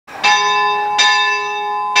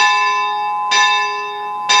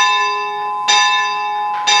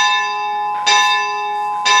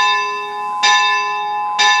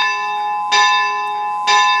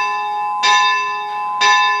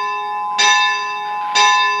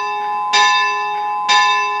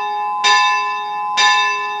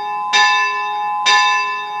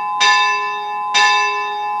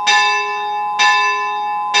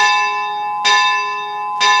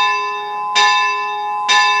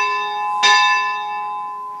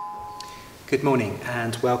Good morning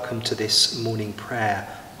and welcome to this morning prayer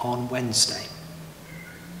on Wednesday.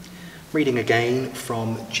 Reading again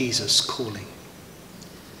from Jesus Calling.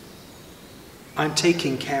 I'm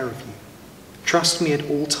taking care of you. Trust me at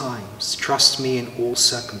all times. Trust me in all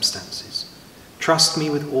circumstances. Trust me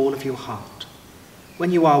with all of your heart.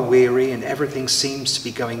 When you are weary and everything seems to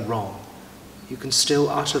be going wrong, you can still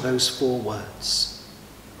utter those 4 words.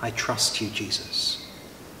 I trust you, Jesus.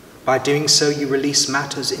 By doing so, you release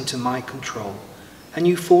matters into my control, and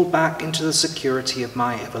you fall back into the security of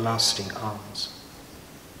my everlasting arms.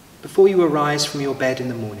 Before you arise from your bed in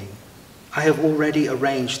the morning, I have already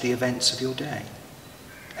arranged the events of your day.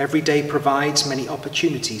 Every day provides many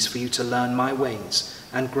opportunities for you to learn my ways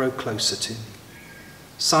and grow closer to me.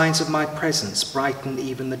 Signs of my presence brighten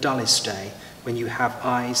even the dullest day when you have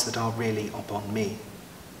eyes that are really upon me.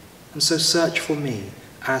 And so search for me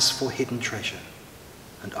as for hidden treasure,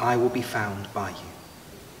 and I will be found by you.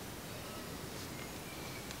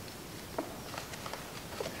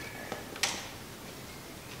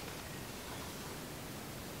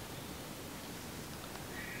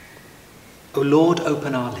 O Lord,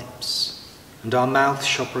 open our lips, and our mouth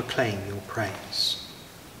shall proclaim your praise.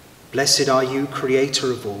 Blessed are you,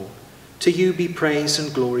 Creator of all. To you be praise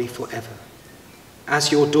and glory forever.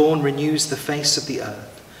 As your dawn renews the face of the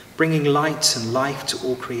earth, bringing light and life to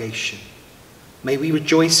all creation, may we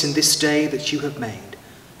rejoice in this day that you have made,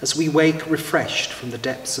 as we wake refreshed from the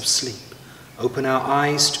depths of sleep, open our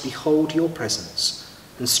eyes to behold your presence,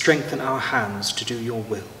 and strengthen our hands to do your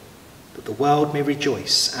will, that the world may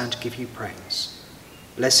rejoice and give you praise.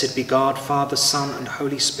 Blessed be God, Father, Son, and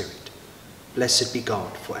Holy Spirit. Blessed be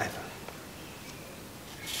God forever.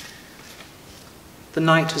 The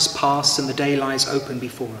night has passed and the day lies open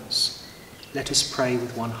before us. Let us pray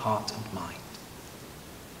with one heart and mind.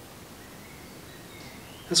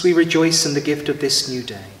 As we rejoice in the gift of this new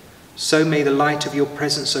day, so may the light of your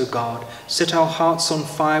presence, O God, set our hearts on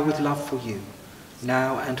fire with love for you,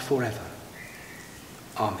 now and forever.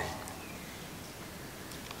 Amen.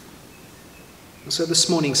 And so this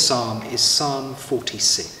morning's psalm is Psalm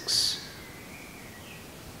 46.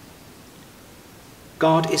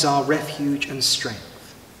 God is our refuge and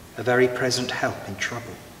strength, a very present help in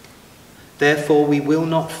trouble. Therefore we will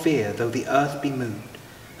not fear, though the earth be moved,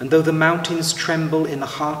 and though the mountains tremble in the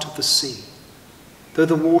heart of the sea, though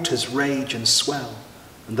the waters rage and swell,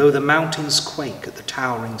 and though the mountains quake at the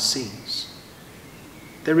towering seas.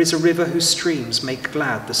 There is a river whose streams make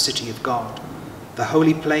glad the city of God, the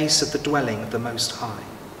holy place of the dwelling of the Most High.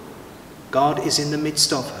 God is in the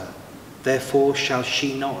midst of her, therefore shall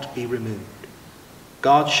she not be removed.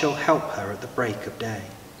 God shall help her at the break of day.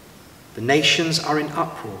 The nations are in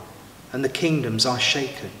uproar, and the kingdoms are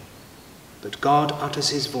shaken. But God utters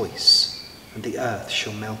his voice, and the earth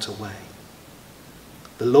shall melt away.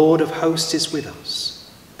 The Lord of hosts is with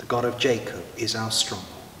us. The God of Jacob is our stronghold.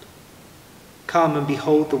 Come and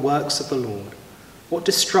behold the works of the Lord, what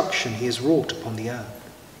destruction he has wrought upon the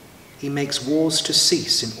earth. He makes wars to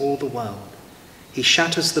cease in all the world. He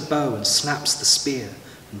shatters the bow and snaps the spear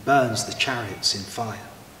and burns the chariots in fire.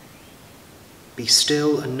 Be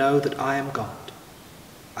still and know that I am God.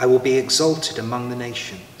 I will be exalted among the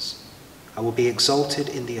nations. I will be exalted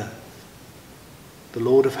in the earth. The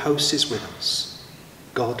Lord of hosts is with us.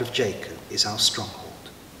 God of Jacob is our stronghold.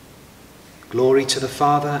 Glory to the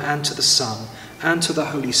Father, and to the Son, and to the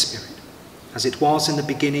Holy Spirit, as it was in the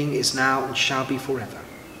beginning, is now, and shall be forever.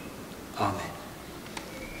 Amen.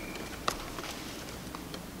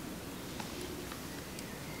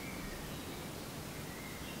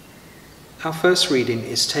 Our first reading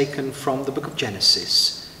is taken from the book of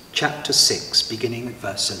Genesis, chapter 6, beginning at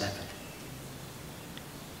verse 11.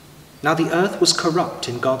 Now the earth was corrupt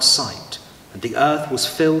in God's sight, and the earth was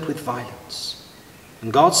filled with violence.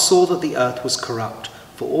 And God saw that the earth was corrupt,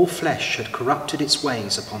 for all flesh had corrupted its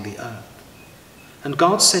ways upon the earth. And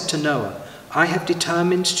God said to Noah, I have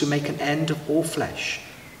determined to make an end of all flesh,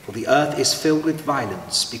 for the earth is filled with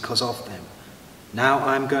violence because of them. Now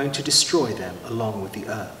I am going to destroy them along with the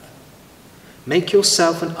earth. Make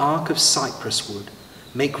yourself an ark of cypress wood.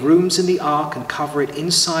 Make rooms in the ark and cover it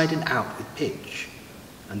inside and out with pitch.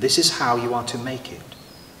 And this is how you are to make it.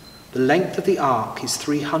 The length of the ark is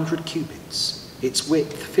 300 cubits, its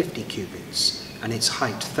width 50 cubits, and its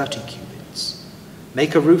height 30 cubits.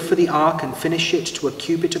 Make a roof for the ark and finish it to a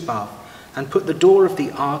cubit above, and put the door of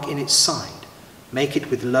the ark in its side. Make it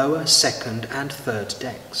with lower, second, and third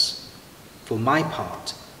decks. For my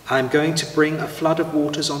part, I am going to bring a flood of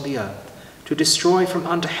waters on the earth, to destroy from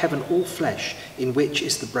under heaven all flesh in which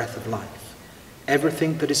is the breath of life.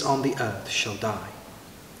 Everything that is on the earth shall die.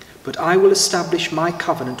 But I will establish my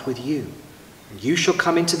covenant with you, And you shall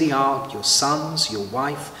come into the ark, your sons, your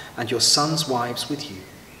wife, and your sons' wives with you.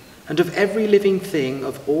 And of every living thing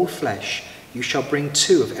of all flesh you shall bring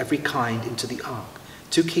 2 of every kind into the ark,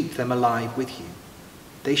 to keep them alive with you.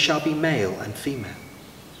 They shall be male and female.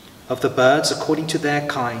 Of the birds according to their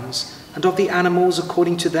kinds, and of the animals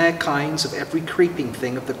according to their kinds, of every creeping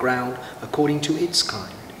thing of the ground according to its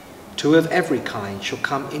kind, 2 of every kind shall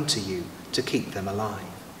come into you, to keep them alive.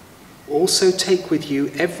 Also take with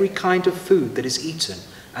you every kind of food that is eaten,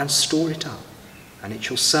 and store it up, and it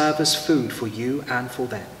shall serve as food for you and for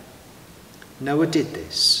them. Noah did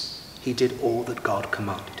this. He did all that God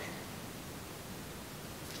commanded him.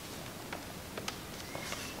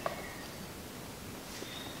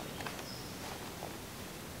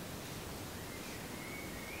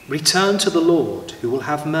 Return to the Lord, who will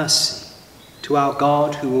have mercy, to our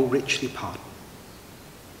God, who will richly pardon.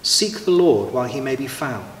 Seek the Lord while he may be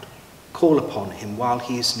found. Call upon him while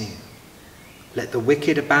he is near. Let the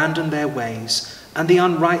wicked abandon their ways, and the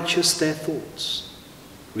unrighteous their thoughts.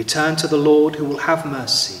 Return to the Lord, who will have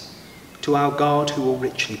mercy, to our God, who will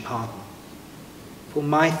richly pardon. For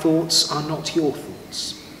my thoughts are not your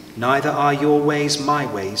thoughts, neither are your ways my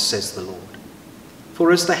ways, says the Lord.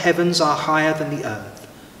 For as the heavens are higher than the earth,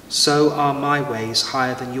 so are my ways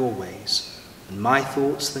higher than your ways, and my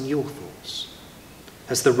thoughts than your thoughts.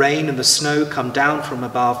 As the rain and the snow come down from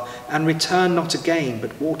above, and return not again,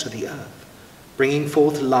 but water the earth, bringing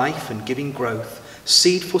forth life and giving growth,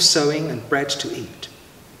 seed for sowing and bread to eat,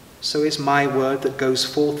 so is my word that goes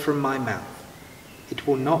forth from my mouth. It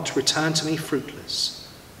will not return to me fruitless,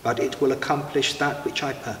 but it will accomplish that which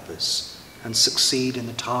I purpose, and succeed in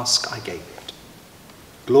the task I gave it.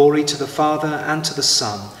 Glory to the Father, and to the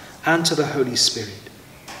Son, and to the Holy Spirit,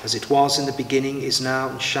 as it was in the beginning, is now,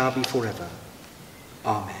 and shall be forever.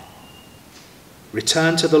 Amen.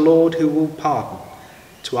 Return to the Lord, who will pardon,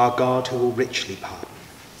 to our God, who will richly pardon.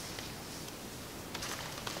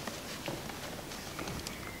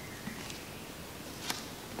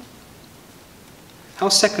 Our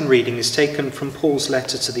second reading is taken from Paul's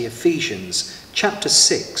letter to the Ephesians, chapter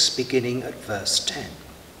 6, beginning at verse 10.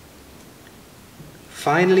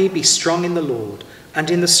 Finally, be strong in the Lord and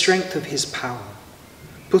in the strength of his power.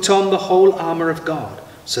 Put on the whole armour of God,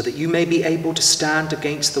 so that you may be able to stand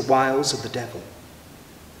against the wiles of the devil.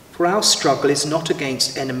 For our struggle is not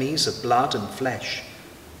against enemies of blood and flesh,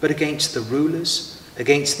 but against the rulers,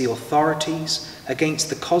 against the authorities, against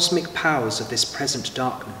the cosmic powers of this present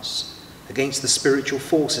darkness, against the spiritual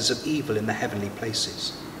forces of evil in the heavenly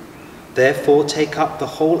places. Therefore take up the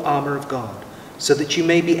whole armour of God, so that you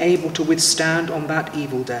may be able to withstand on that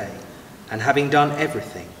evil day, and having done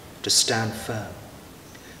everything, to stand firm.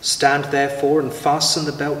 Stand therefore and fasten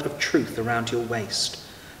the belt of truth around your waist,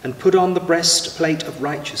 and put on the breastplate of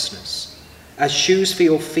righteousness. As shoes for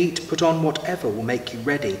your feet, put on whatever will make you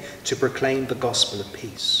ready to proclaim the gospel of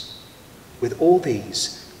peace. With all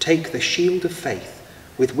these, take the shield of faith,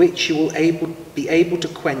 with which you will be able to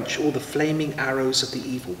quench all the flaming arrows of the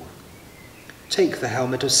evil one. Take the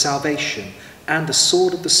helmet of salvation and the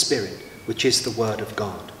sword of the Spirit, which is the word of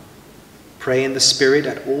God. Pray in the Spirit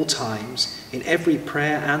at all times, in every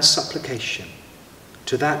prayer and supplication.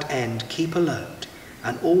 To that end, keep alert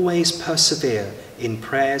and always persevere in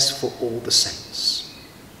prayers for all the saints.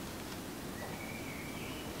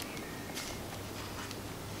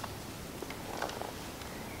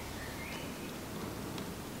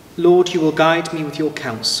 Lord, you will guide me with your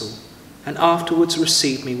counsel, and afterwards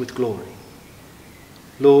receive me with glory.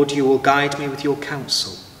 Lord, you will guide me with your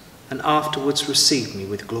counsel, and afterwards receive me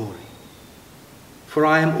with glory. For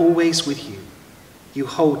I am always with you. You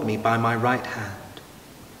hold me by my right hand.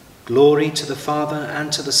 Glory to the Father,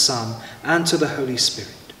 and to the Son, and to the Holy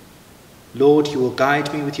Spirit. Lord, you will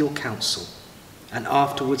guide me with your counsel, and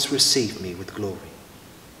afterwards receive me with glory.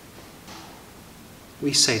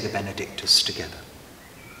 We say the Benedictus together.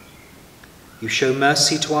 You show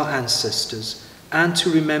mercy to our ancestors, and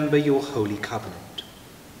to remember your holy covenant.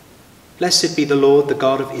 Blessed be the Lord, the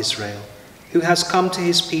God of Israel, who has come to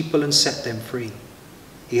his people and set them free.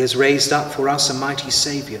 He has raised up for us a mighty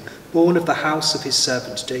Saviour, born of the house of his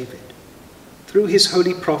servant David. Through his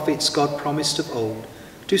holy prophets God promised of old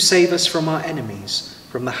to save us from our enemies,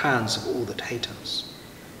 from the hands of all that hate us,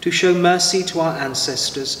 to show mercy to our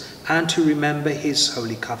ancestors, and to remember his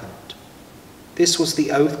holy covenant. This was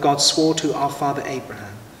the oath God swore to our father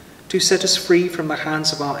Abraham, to set us free from the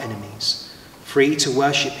hands of our enemies, free to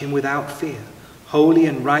worship him without fear, holy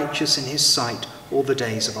and righteous in his sight all the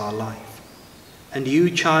days of our life. And you,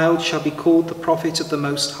 child, shall be called the prophet of the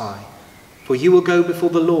Most High, for you will go before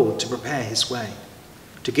the Lord to prepare his way,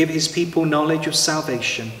 to give his people knowledge of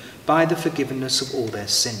salvation by the forgiveness of all their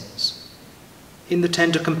sins. In the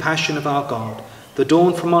tender compassion of our God, the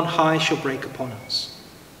dawn from on high shall break upon us,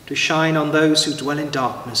 to shine on those who dwell in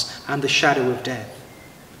darkness and the shadow of death,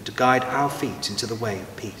 and to guide our feet into the way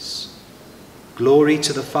of peace. Glory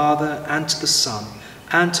to the Father, and to the Son,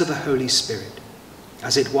 and to the Holy Spirit,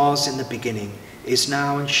 as it was in the beginning, is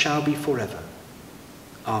now, and shall be forever.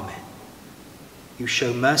 Amen. You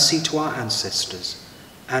show mercy to our ancestors,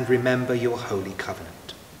 and remember your holy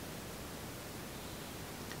covenant.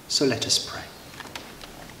 So let us pray.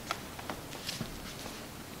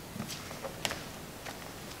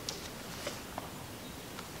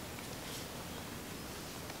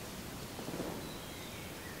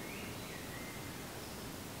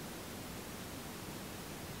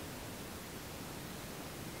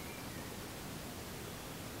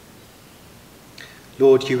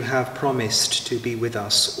 Lord, you have promised to be with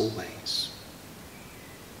us always.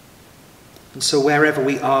 And so wherever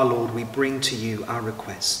we are, Lord, we bring to you our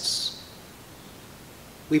requests.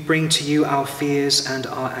 We bring to you our fears and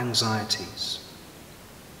our anxieties.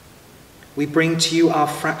 We bring to you our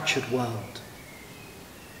fractured world,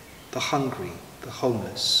 the hungry, the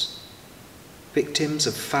homeless, victims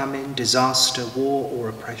of famine, disaster, war, or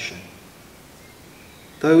oppression.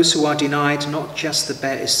 Those who are denied not just the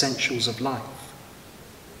bare essentials of life,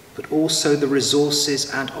 but also the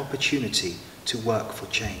resources and opportunity to work for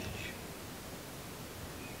change.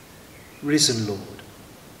 Risen Lord,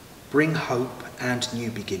 bring hope and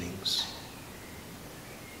new beginnings.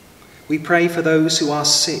 We pray for those who are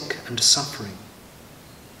sick and suffering,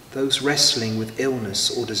 those wrestling with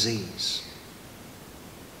illness or disease.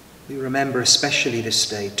 We remember especially this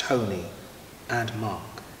day Tony and Mark.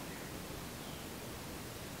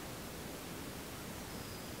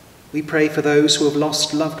 We pray for those who have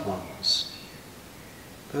lost loved ones,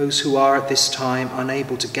 those who are at this time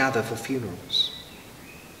unable to gather for funerals.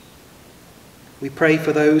 We pray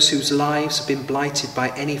for those whose lives have been blighted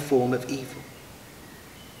by any form of evil,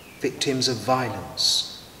 victims of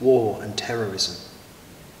violence, war, and terrorism.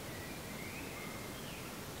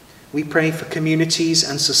 We pray for communities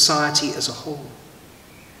and society as a whole,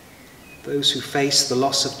 those who face the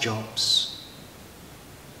loss of jobs,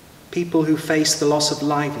 people who face the loss of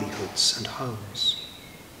livelihoods and homes.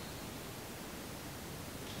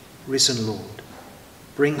 Risen Lord,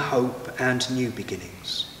 bring hope and new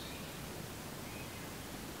beginnings.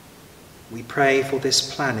 We pray for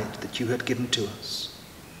this planet that you had given to us,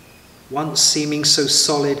 once seeming so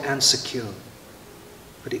solid and secure,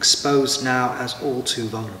 but exposed now as all too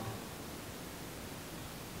vulnerable.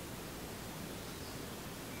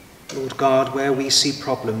 Lord God, where we see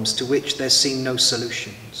problems to which there seem no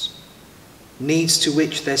solutions, needs to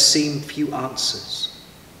which there seem few answers,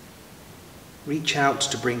 reach out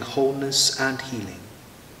to bring wholeness and healing,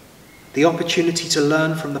 the opportunity to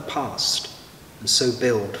learn from the past and so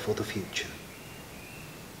build for the future.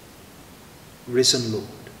 Risen Lord,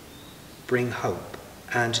 bring hope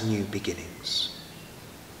and new beginnings.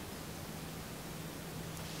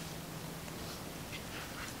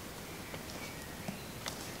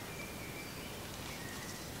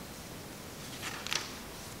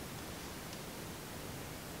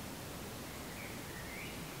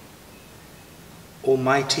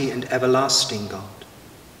 Almighty and everlasting God,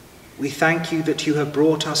 we thank you that you have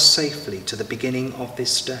brought us safely to the beginning of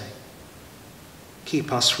this day.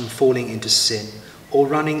 Keep us from falling into sin or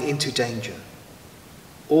running into danger.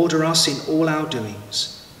 Order us in all our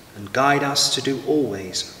doings and guide us to do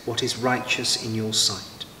always what is righteous in your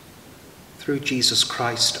sight. Through Jesus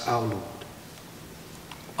Christ our Lord.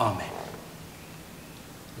 Amen.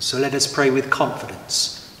 So let us pray with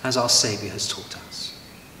confidence as our Saviour has taught us.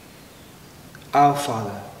 Our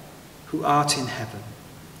Father, who art in heaven,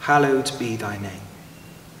 hallowed be thy name.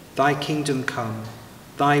 Thy kingdom come,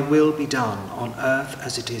 thy will be done on earth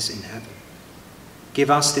as it is in heaven. Give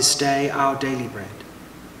us this day our daily bread,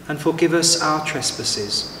 and forgive us our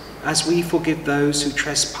trespasses, as we forgive those who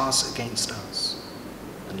trespass against us.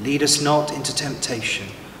 And lead us not into temptation,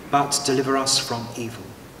 but deliver us from evil.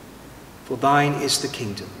 For thine is the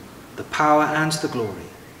kingdom, the power and the glory,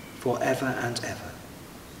 for ever and ever.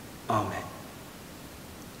 Amen.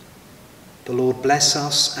 The Lord bless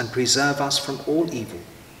us and preserve us from all evil,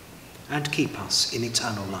 and keep us in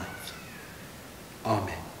eternal life.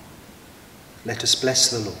 Amen. Let us bless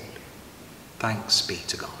the Lord. Thanks be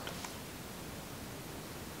to God.